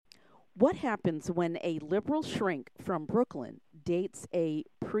What happens when a liberal shrink from Brooklyn dates a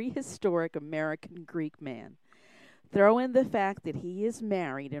prehistoric American Greek man? Throw in the fact that he is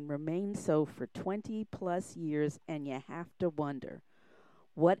married and remained so for 20 plus years, and you have to wonder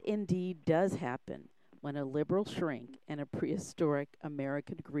what indeed does happen when a liberal shrink and a prehistoric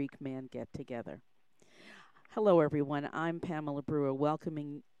American Greek man get together. Hello, everyone. I'm Pamela Brewer,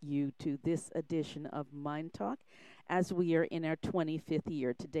 welcoming you to this edition of Mind Talk as we are in our 25th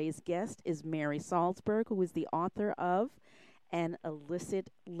year. Today's guest is Mary Salsburg, who is the author of An Illicit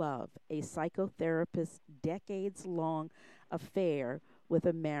Love, a psychotherapist's decades long affair with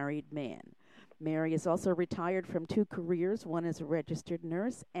a married man. Mary is also retired from two careers, one as a registered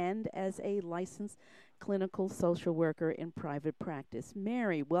nurse and as a licensed clinical social worker in private practice.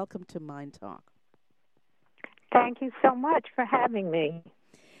 Mary, welcome to Mind Talk. Thank you so much for having me.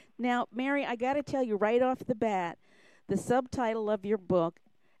 Now, Mary, I got to tell you right off the bat, the subtitle of your book,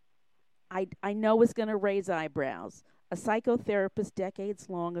 I know is going to raise eyebrows. A psychotherapist's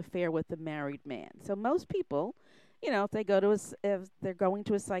decades-long affair with a married man. So most people, if they if they're going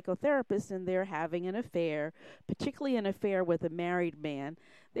to a psychotherapist and they're having an affair, particularly an affair with a married man,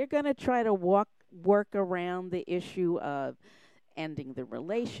 they're going to try to work around the issue of ending the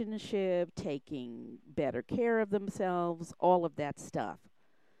relationship, taking better care of themselves, all of that stuff.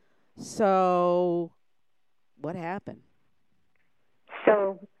 So, what happened?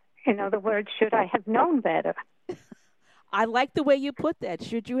 So, in other words, should I have known better? I like the way you put that.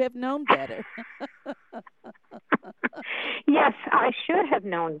 Should you have known better? Yes, I should have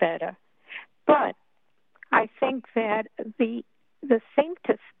known better. But I think that the thing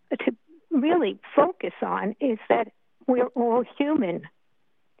to really focus on is that we're all human.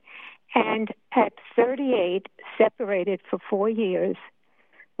 And at 38, separated for 4 years,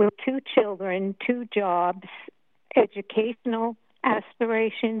 with 2 children, 2 jobs, educational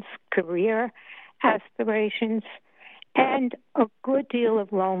aspirations, career aspirations, and a good deal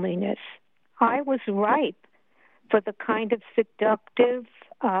of loneliness, I was ripe for the kind of seductive,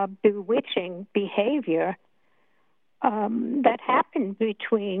 bewitching behavior that happened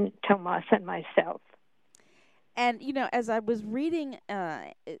between Tomas and myself. And, as I was reading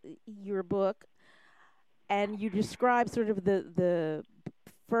your book, and you describe sort of the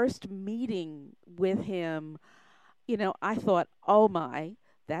first meeting with him, I thought, oh my,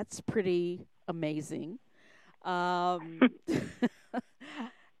 that's pretty amazing.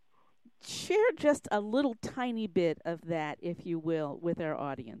 Share just a little tiny bit of that, if you will, with our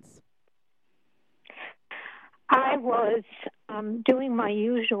audience. I was doing my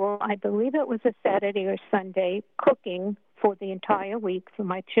usual, I believe it was a Saturday or Sunday, cooking for the entire week for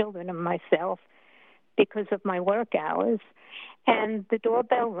my children and myself because of my work hours. And the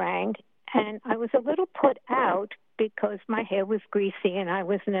doorbell rang, and I was a little put out because my hair was greasy and I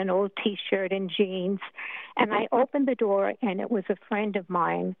was in an old T-shirt and jeans. And I opened the door, and it was a friend of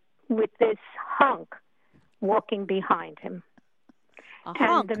mine with this hunk walking behind him.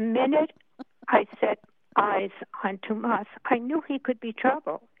 And the minute I set eyes on Tomas, I knew he could be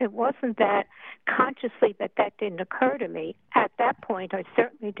trouble. It wasn't that consciously that didn't occur to me. At that point, I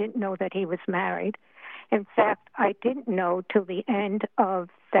certainly didn't know that he was married. In fact, I didn't know till the end of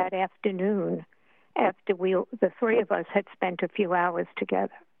that afternoon after the 3 of us had spent a few hours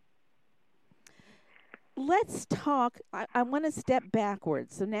together. Let's talk. I want to step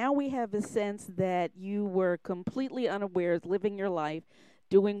backwards. So now we have a sense that you were completely unawares, living your life,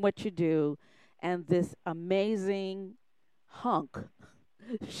 doing what you do, and this amazing hunk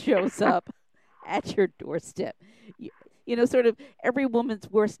shows up at your doorstep. Sort of every woman's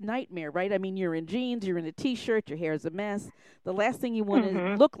worst nightmare, right? I mean, you're in jeans, you're in a T-shirt, your hair's a mess. The last thing you want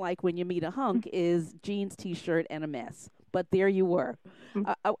to look like when you meet a hunk is jeans, T-shirt, and a mess. But there you were.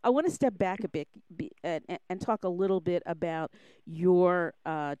 I want to step back a bit and talk a little bit about your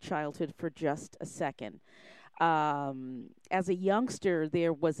childhood for just a second. As a youngster,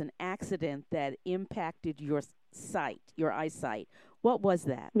 there was an accident that impacted your eyesight. What was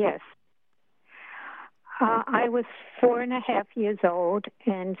that? Yes. I was 4.5 years old,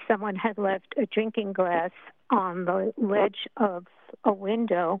 and someone had left a drinking glass on the ledge of a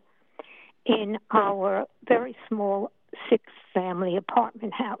window in our very small 6-family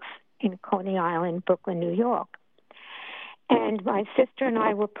apartment house in Coney Island, Brooklyn, New York. And my sister and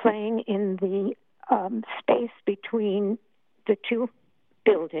I were playing in the space between the 2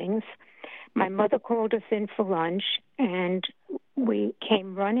 buildings. My mother called us in for lunch, and we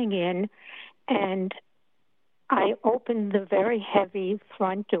came running in, and I opened the very heavy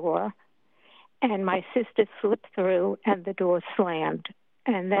front door, and my sister slipped through, and the door slammed.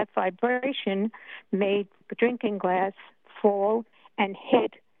 And that vibration made the drinking glass fall and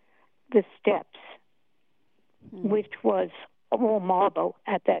hit the steps, Hmm. which was all marble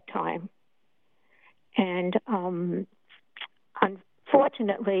at that time. And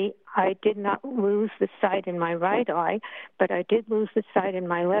unfortunately, I did not lose the sight in my right eye, but I did lose the sight in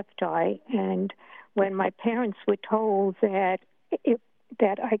my left eye. And when my parents were told that it,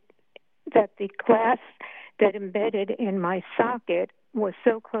 that I that the glass that embedded in my socket was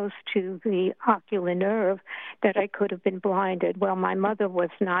so close to the ocular nerve that I could have been blinded. Well, my mother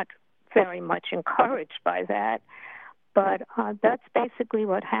was not very much encouraged by that, but that's basically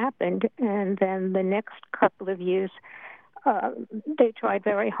what happened. And then the next couple of years, they tried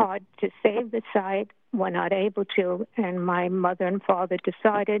very hard to save the sight, were not able to, and my mother and father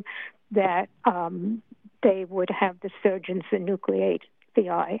decided that they would have the surgeons enucleate the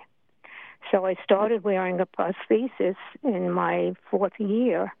eye. So I started wearing a prosthesis in my fourth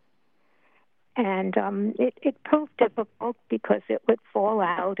year, and it proved difficult because it would fall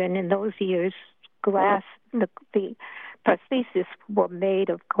out, and in those years, the prosthesis were made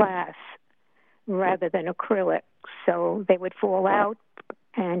of glass rather than acrylic, so they would fall out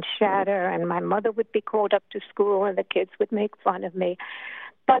and shatter, and my mother would be called up to school, and the kids would make fun of me.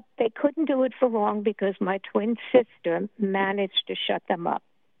 But they couldn't do it for long because my twin sister managed to shut them up.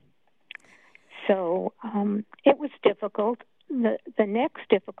 So it was difficult. The next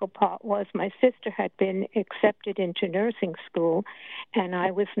difficult part was my sister had been accepted into nursing school, and I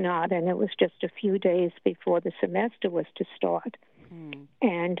was not, and it was just a few days before the semester was to start. Hmm.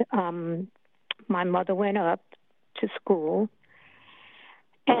 And my mother went up to school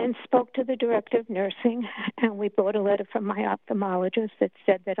and spoke to the director of nursing, and we brought a letter from my ophthalmologist that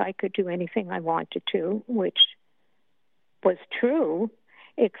said that I could do anything I wanted to, which was true,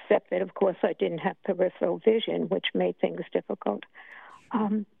 except that, of course, I didn't have peripheral vision, which made things difficult.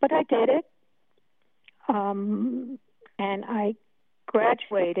 But I did it, and I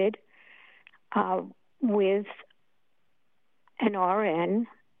graduated with an RN,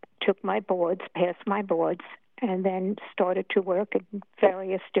 took my boards, passed my boards, and then started to work in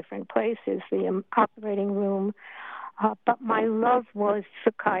various different places, the operating room. But my love was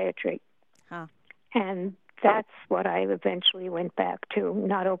psychiatry. Huh. And that's what I eventually went back to.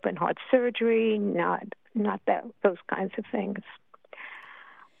 Not open heart surgery, not those kinds of things.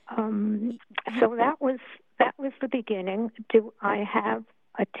 So that was the beginning. Do I have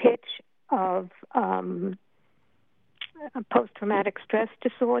a titch of post-traumatic stress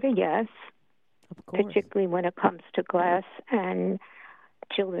disorder? Yes, Of course. particularly when it comes to glass and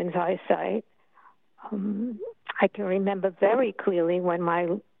children's eyesight. I can remember very clearly when my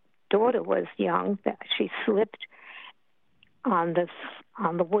daughter was young that she slipped on the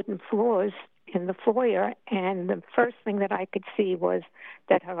wooden floors in the foyer, and the first thing that I could see was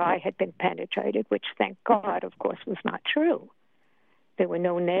that her eye had been penetrated, which, thank God, of course, was not true. There were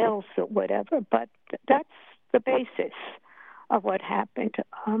no nails or whatever, but that's the basis of what happened.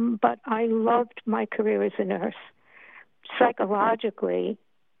 But I loved my career as a nurse. Psychologically,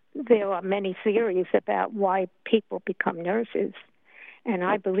 there are many theories about why people become nurses. And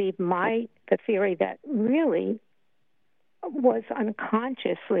I believe the theory that really was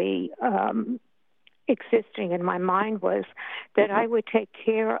unconsciously existing in my mind was that I would take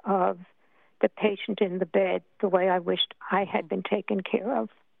care of the patient in the bed the way I wished I had been taken care of.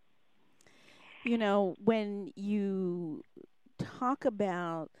 You know, when you talk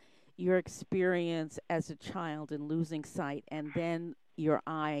about your experience as a child and losing sight, and then your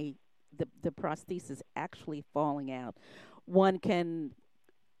eye, the prosthesis actually falling out, one can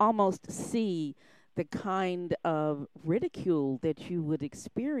almost see the kind of ridicule that you would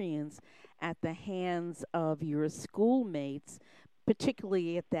experience at the hands of your schoolmates,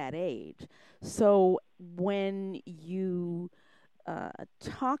 particularly at that age. So when you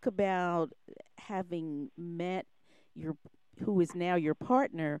talk about having met your who is now your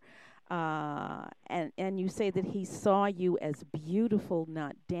partner, and you say that he saw you as beautiful,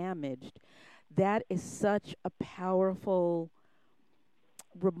 not damaged. That is such a powerful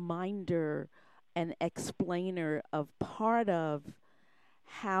reminder and explainer of part of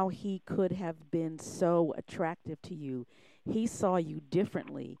how he could have been so attractive to you. He saw you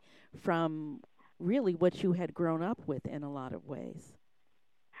differently from really what you had grown up with in a lot of ways.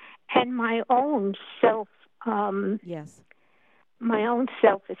 And Yes. my own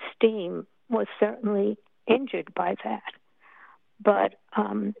self-esteem was certainly injured by that. But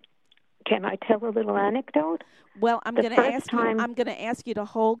can I tell a little anecdote? Well, The first time, I'm going to ask you to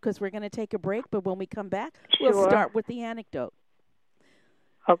hold because we're going to take a break, but when we come back, we'll sure, start with the anecdote.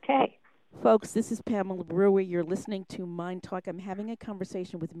 okay. Folks, this is Pamela Brewer. You're listening to Mind Talk. I'm having a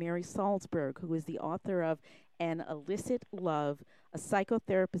conversation with Mary Salsburg, who is the author of and Illicit Love, a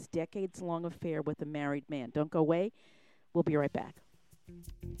psychotherapist's decades-long affair with a married man. Don't go away. We'll be right back.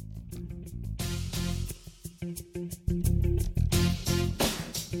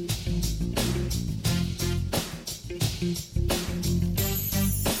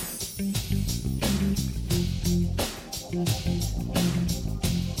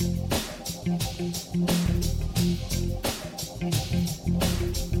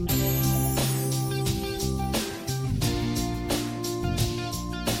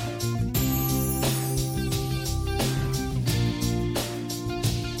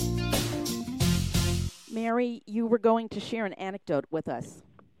 Mary, you were going to share an anecdote with us.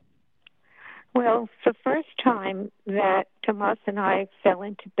 Well, the first time that Tomas and I fell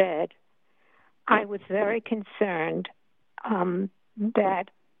into bed, I was very concerned that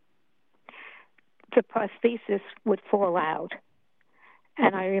the prosthesis would fall out.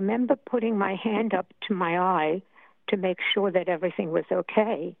 And I remember putting my hand up to my eye to make sure that everything was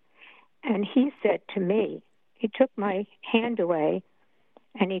okay. And he said to me, he took my hand away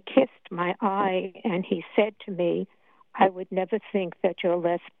and he kissed my eye and he said to me, I would never think that you're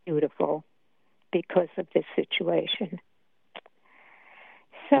less beautiful because of this situation.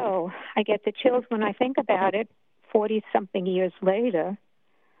 So I get the chills when I think about it, 40-something years later.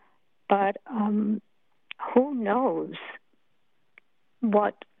 But who knows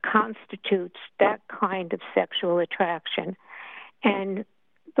what constitutes that kind of sexual attraction? And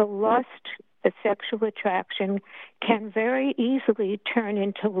the lust, the sexual attraction, can very easily turn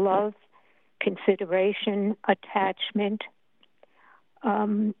into love, consideration, attachment.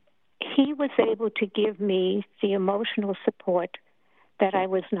 He was able to give me the emotional support that I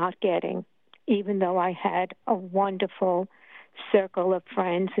was not getting, even though I had a wonderful circle of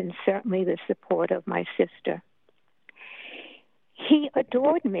friends and certainly the support of my sister. He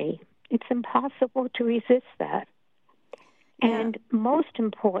adored me. It's impossible to resist that. Yeah. And most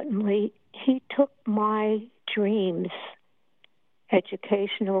importantly, he took my dreams,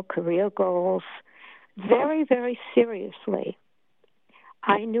 educational, career goals, very, very seriously.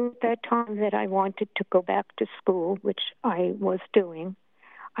 I knew at that time that I wanted to go back to school, which I was doing.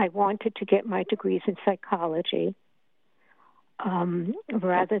 I wanted to get my degrees in psychology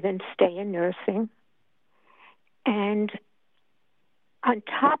rather than stay in nursing. And on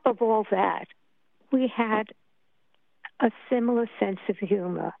top of all that, we had a similar sense of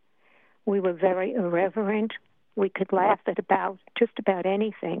humor. We were very irreverent. We could laugh at just about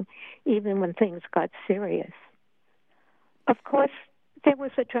anything, even when things got serious. Of course, there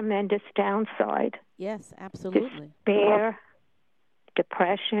was a tremendous downside. Yes, absolutely. Despair,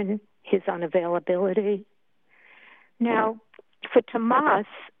 depression, his unavailability. Now, for Tomas,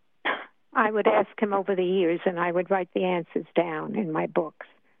 I would ask him over the years, and I would write the answers down in my books.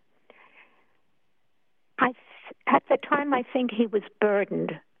 At the time, I think he was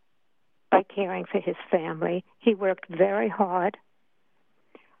burdened by caring for his family. He worked very hard.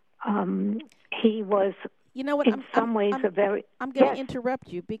 He was, you know what, in some ways, I'm going to yes.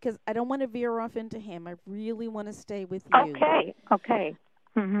 interrupt you because I don't want to veer off into him. I really want to stay with you. Okay.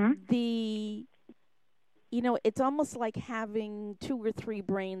 Mm-hmm. It's almost like having 2 or 3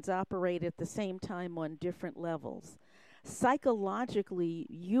 brains operate at the same time on different levels. Psychologically,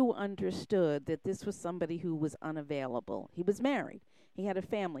 you understood that this was somebody who was unavailable. He was married. He had a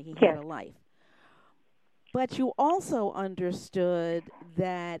family. He had a life. But you also understood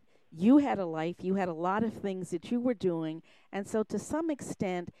that you had a life. You had a lot of things that you were doing. And so to some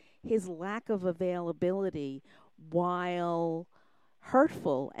extent, his lack of availability, while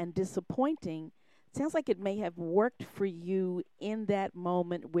hurtful and disappointing, sounds like it may have worked for you in that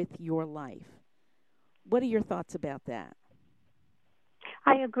moment with your life. What are your thoughts about that?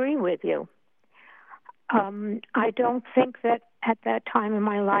 I agree with you. I don't think that at that time in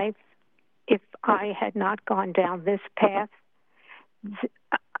my life, if I had not gone down this path,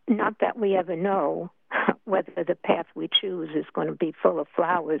 not that we ever know whether the path we choose is going to be full of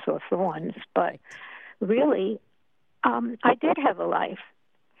flowers or thorns, but really, I did have a life.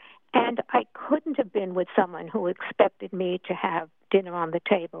 And I couldn't have been with someone who expected me to have dinner on the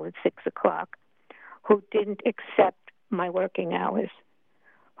table at 6 o'clock, who didn't accept my working hours,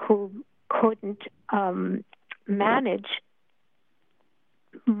 who couldn't manage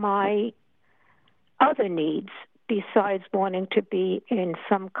my other needs besides wanting to be in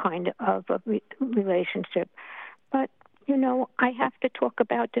some kind of a relationship. But, I have to talk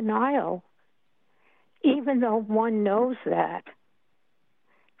about denial. Even though one knows that,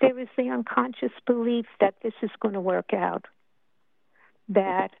 there is the unconscious belief that this is going to work out,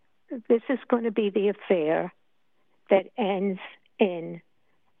 that this is going to be the affair that ends in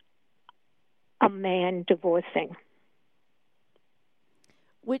a man divorcing.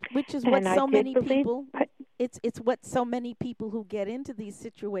 Which is what And I so did many believe, people it's what so many people who get into these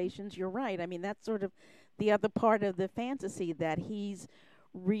situations, you're right. I mean, that's sort of the other part of the fantasy, that he's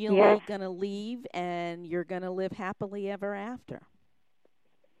yes, really going to leave and you're going to live happily ever after.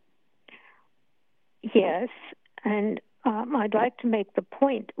 yes. And I'd like to make the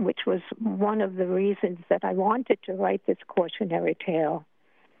point, which was one of the reasons that I wanted to write this cautionary tale,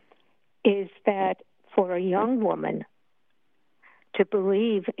 is that for a young woman to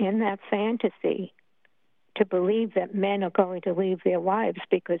believe in that fantasy, to believe that men are going to leave their wives,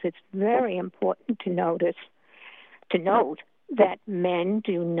 because it's very important to note that men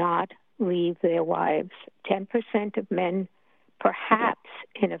do not leave their wives. 10% of men, perhaps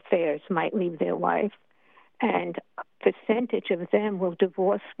in affairs, might leave their wife, and a percentage of them will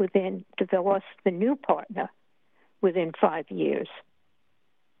divorce the new partner within 5 years.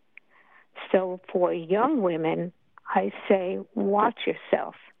 So for young women, I say, watch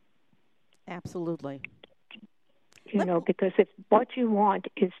yourself. Absolutely. Because if what you want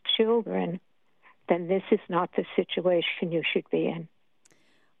is children, then this is not the situation you should be in.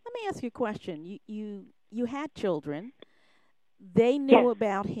 Let me ask you a question. You had children. They knew Yes.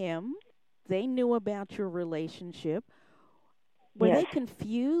 about him. They knew about your relationship. Were Yes. they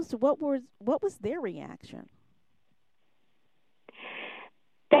confused? What was their reaction?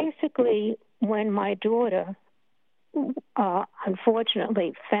 Basically, when my daughter,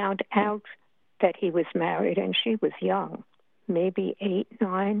 unfortunately, found out that he was married, and she was young, maybe 8,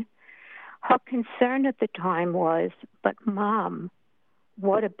 9, her concern at the time was, but Mom,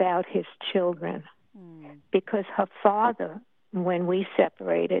 what about his children? Because her father, when we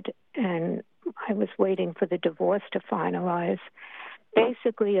separated and I was waiting for the divorce to finalize,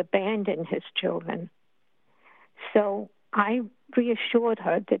 basically abandoned his children. So I reassured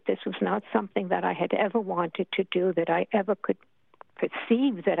her that this was not something that I had ever wanted to do, that I ever could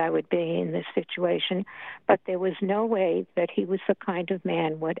perceive that I would be in this situation, but there was no way that he was the kind of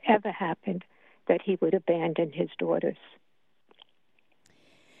man, whatever happened, that he would abandon his daughters.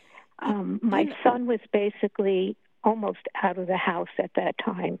 My son was basically almost out of the house at that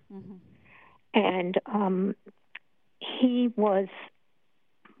time. And he was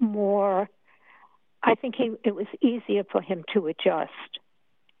more, I think it was easier for him to adjust.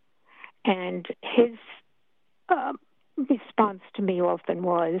 And his response to me often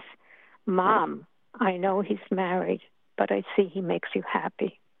was, Mom, I know he's married, but I see he makes you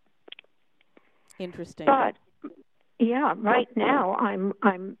happy. Interesting. But yeah, right now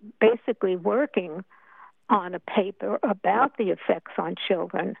I'm basically working on a paper about the effects on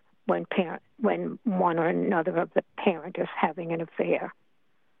children when one or another of the parent is having an affair.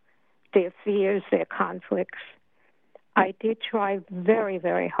 Their fears, their conflicts. I did try very,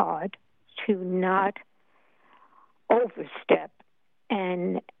 very hard to not overstep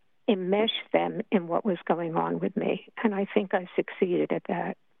and enmesh them in what was going on with me. And I think I succeeded at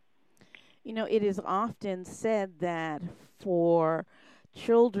that. It is often said that for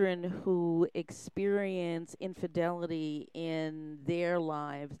children who experience infidelity in their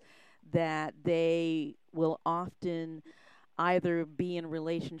lives, that they will often either be in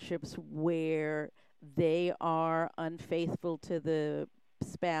relationships where they are unfaithful to the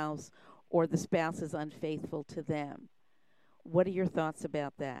spouse or the spouse is unfaithful to them. What are your thoughts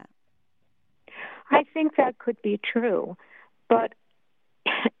about that? I think that could be true, but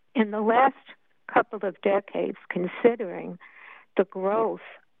in the last couple of decades, considering the growth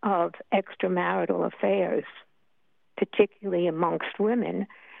of extramarital affairs, particularly amongst women,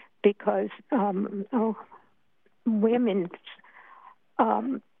 because women's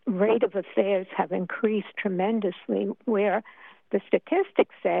rate of affairs have increased tremendously, where the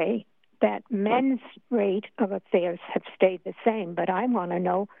statistics say that men's rate of affairs have stayed the same. But I want to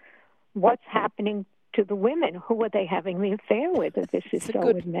know what's happening to the women. Who are they having the affair with if this is so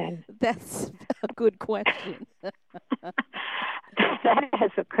with men? That's a good question. That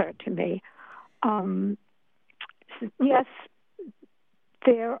has occurred to me. Yes,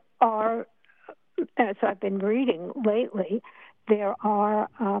 there are, as I've been reading lately, there are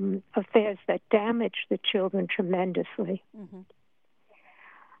affairs that damage the children tremendously.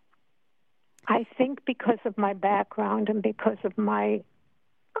 I think because of my background and because of my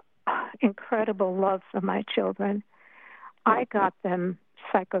incredible love for my children, I got them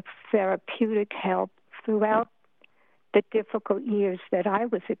psychotherapeutic help throughout the difficult years that I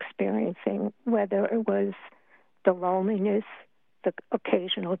was experiencing, whether it was the loneliness, the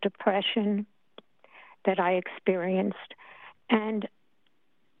occasional depression that I experienced. And,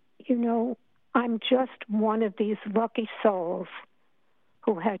 I'm just one of these lucky souls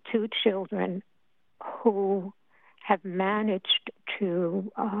who had 2 children who have managed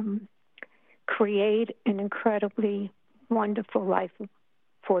to create an incredibly wonderful life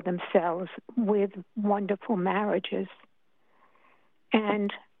for themselves with wonderful marriages.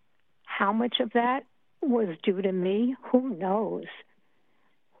 And how much of that was due to me? Who knows?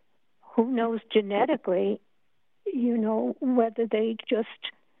 Who knows genetically, whether they just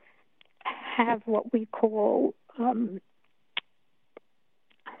have what we call, the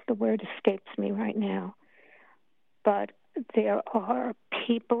word escapes me right now, but there are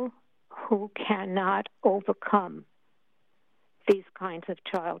people who cannot overcome these kinds of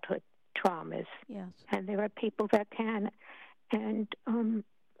childhood traumas. Yes. And there are people that can. And,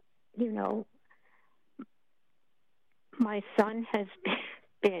 my son has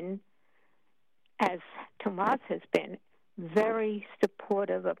been, as Tomas has been, very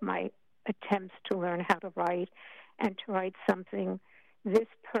supportive of my attempts to learn how to write and to write something this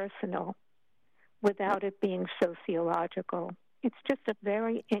personal without it being sociological. It's just a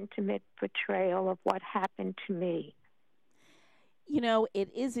very intimate portrayal of what happened to me. It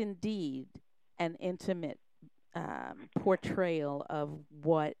is indeed an intimate portrayal of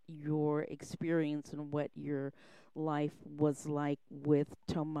what your experience and what your life was like with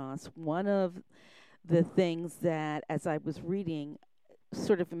Tomas. One of the things that, as I was reading,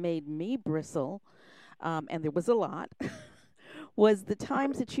 sort of made me bristle, and there was a lot, was the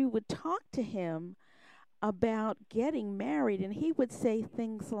times that you would talk to him about getting married, and he would say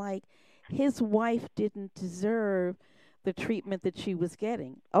things like his wife didn't deserve the treatment that she was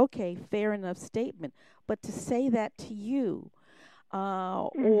getting. Okay, fair enough statement. But to say that to you,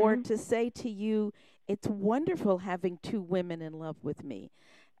 or to say to you, it's wonderful having two women in love with me.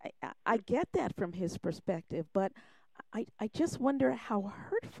 I get that from his perspective, but I just wonder how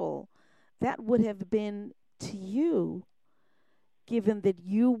hurtful that would have been to you, given that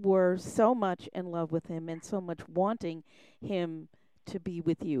you were so much in love with him and so much wanting him to be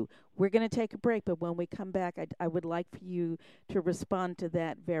with you. We're going to take a break, but when we come back, I would like for you to respond to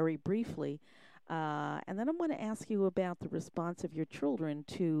that very briefly. And then I'm going to ask you about the response of your children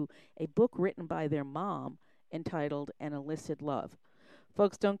to a book written by their mom entitled An Illicit Love.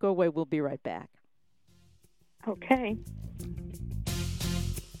 Folks, don't go away. We'll be right back. Okay.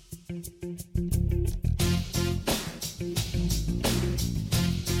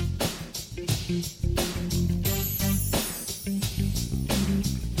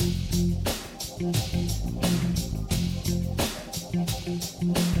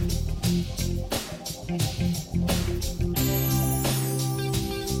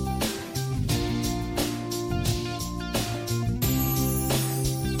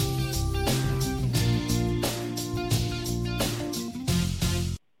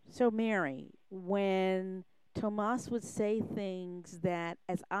 So, Mary, when Tomas would say things that,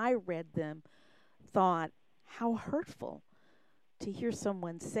 as I read them, thought, how hurtful to hear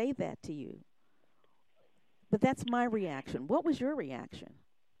someone say that to you. But that's my reaction. What was your reaction?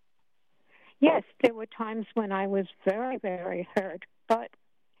 Yes, there were times when I was very, very hurt, but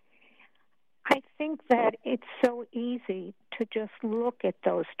I think that it's so easy to just look at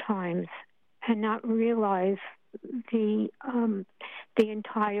those times and not realize the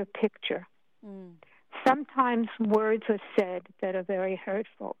entire picture. Sometimes words are said that are very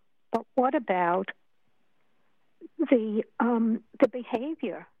hurtful, but what about the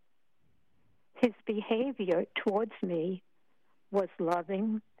behavior? His behavior towards me was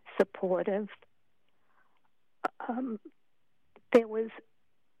loving, supportive. There was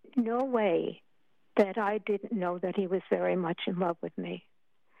no way that I didn't know that he was very much in love with me.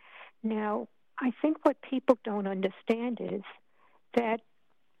 Now, I think what people don't understand is that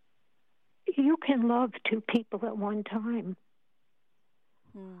you can love two people at one time.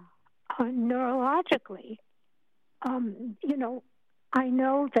 Neurologically, I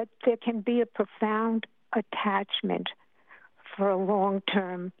know that there can be a profound attachment for a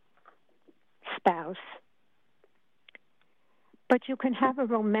long-term spouse. But you can have a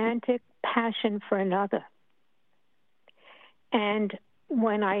romantic passion for another. And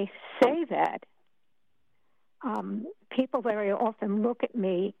when I say that, people very often look at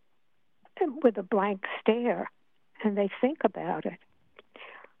me with a blank stare, and they think about it.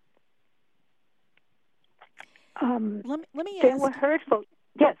 Let me they ask. Were hurtful.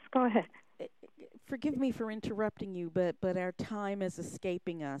 Yes, go ahead. Forgive me for interrupting you, but our time is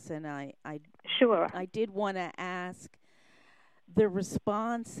escaping us, and Sure. I did want to ask the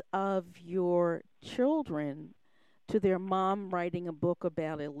response of your children to their mom writing a book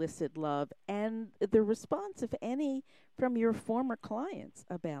about illicit love, and the response, if any, from your former clients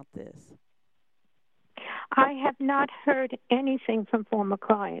about this. I have not heard anything from former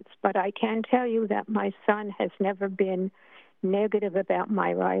clients, but I can tell you that my son has never been negative about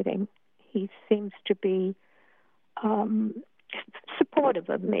my writing. He seems to be supportive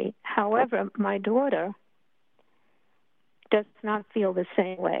of me. However, my daughter does not feel the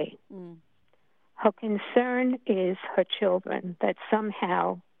same way. Her concern is her children, that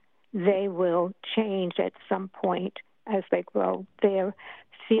somehow they will change at some point as they grow, their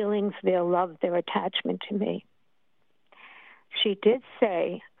feelings, their love, their attachment to me. She did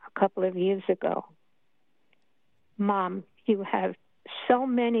say a couple of years ago, "Mom, you have so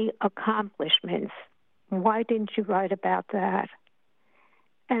many accomplishments. Why didn't you write about that?"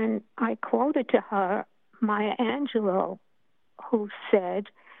 And I quoted to her Maya Angelou, who said,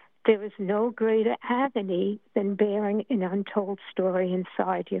 "There is no greater agony than bearing an untold story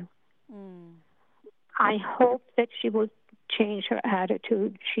inside you." I hope that she will change her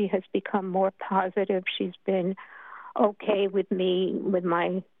attitude. She has become more positive. She's been okay with me, with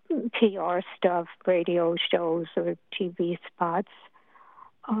my PR stuff, radio shows or TV spots.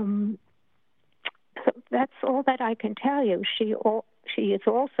 So that's all that I can tell you. She is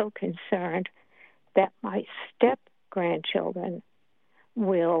also concerned that my step-grandchildren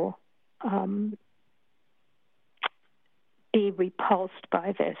will be repulsed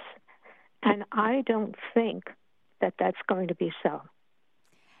by this. And I don't think that that's going to be so.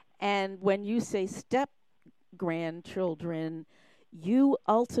 And when you say step-grandchildren, you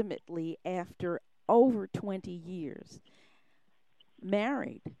ultimately, after over 20 years,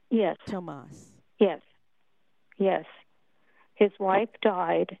 married Tomas. Yes. His wife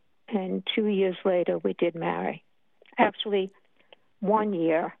died, and 2 years later we did marry. Actually, 1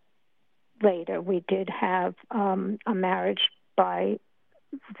 year later we did have a marriage by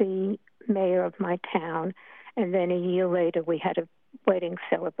the mayor of my town, and then a year later we had a wedding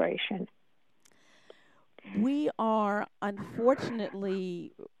celebration. We are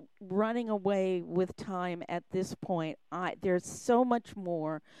unfortunately running away with time at this point. There's so much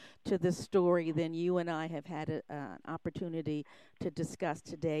more to the story than you and I have had an opportunity to discuss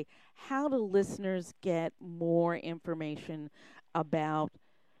today. How do listeners get more information about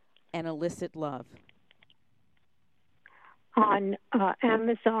An Illicit Love? On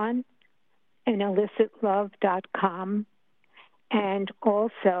Amazon and illicitLove.com, and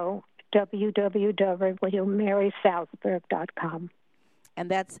also www.marysalsburg.com.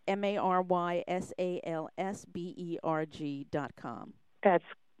 And that's MarySalsberg.com.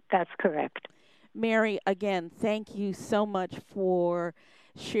 That's correct. Mary, again, thank you so much for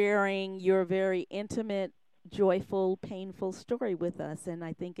sharing your very intimate, joyful, painful story with us. And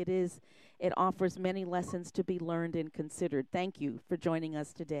I think it offers many lessons to be learned and considered. Thank you for joining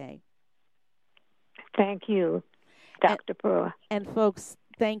us today. Thank you, Dr. Brewer. And folks,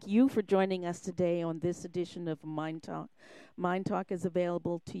 thank you for joining us today on this edition of Mind Talk. Mind Talk is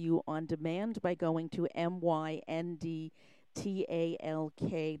available to you on demand by going to MyNDTALK.org.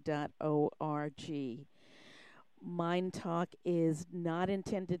 Mind Talk is not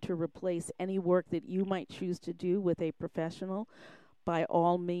intended to replace any work that you might choose to do with a professional. By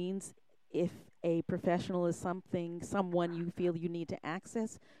all means, if a professional is someone you feel you need to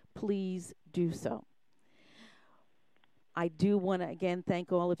access, please do so. I do want to, again,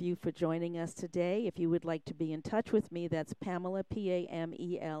 thank all of you for joining us today. If you would like to be in touch with me, that's Pamela,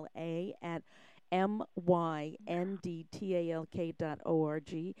 Pamela, at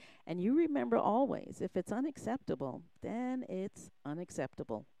MyNDTALK.org. And you remember always, if it's unacceptable, then it's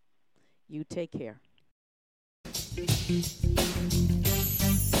unacceptable. You take care.